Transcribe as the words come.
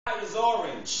eye is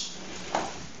orange,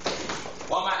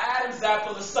 while my Adam's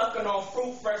apple is sucking on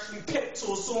fruit freshly picked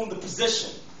to assume the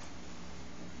position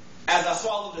as I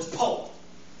swallow this pulp.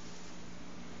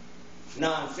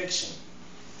 Non-fiction.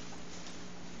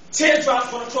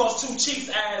 Teardrops run across two cheeks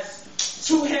as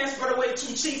two hands spread away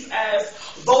two cheeks as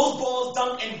those balls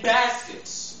dunked in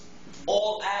baskets.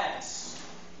 All ass.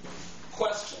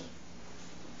 Question.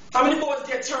 How many boys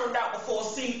get turned out before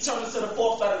C turns into the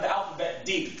fourth letter of the alphabet,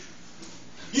 D?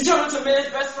 You turn into man's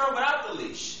best friend without the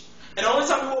leash. And the only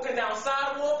time you're walking down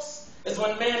sidewalks is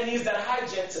when man needs that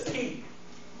hygiene to pee.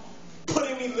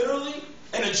 Putting me literally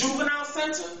in a juvenile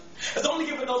center is only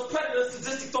giving those predators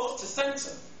sadistic thoughts to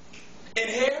center. In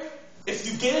here, if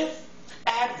you give,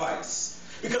 advice.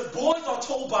 Because boys are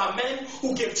told by men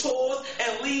who give tours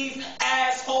and leave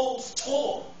assholes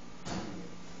tore.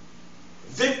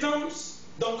 Victims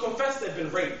don't confess they've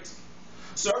been raped.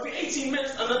 So every 18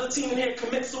 minutes, another teen in here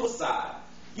commits suicide.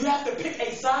 You have to pick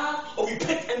a side or be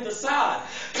picked and decide.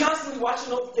 Constantly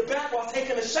watching over your back while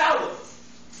taking a shower.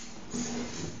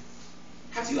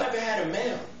 Have you ever had a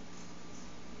male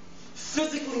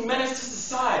physically menace to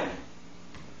society,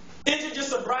 injured your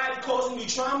sobriety causing you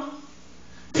trauma,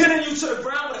 pinning you to the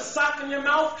ground with a sock in your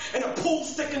mouth and a pool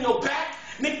stick in your back,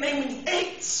 nicknaming you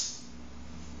AIDS,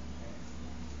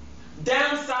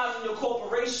 downsizing your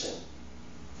corporation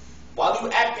while you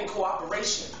act in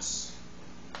cooperations?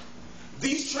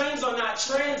 These trains are not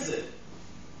transit,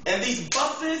 and these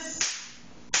buses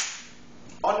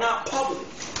are not public.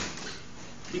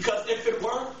 Because if it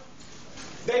were,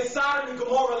 they Sodom and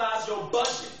Gomorrahized your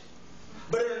budget.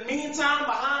 But in the meantime,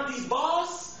 behind these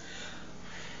bars,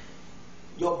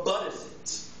 your butt is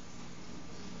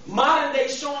it. Modern day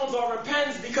Shawns are in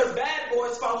pens because bad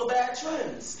boys follow bad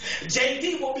trends.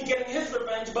 JD will be getting his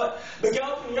revenge, but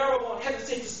Miguel Pinheiro won't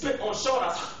hesitate to spit on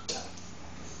shoulders.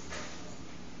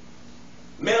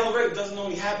 Male rape doesn't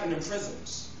only happen in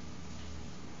prisons.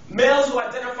 Males who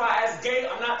identify as gay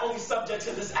are not only subject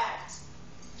to this act.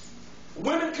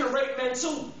 Women can rape men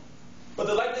too, but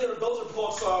the likelihood of those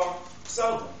reports are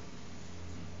seldom.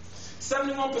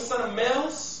 71% of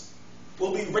males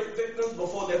will be rape victims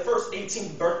before their first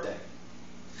 18th birthday.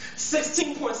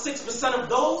 16.6% of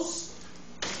those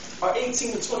are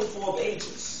 18 to 24 of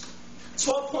ages.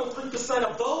 12.3%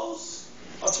 of those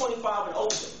are 25 and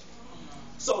older.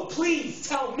 So please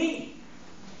tell me,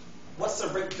 what's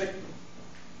a rape victim?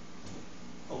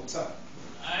 Hold tight.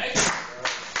 All right.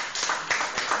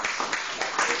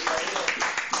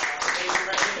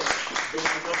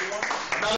 Right here.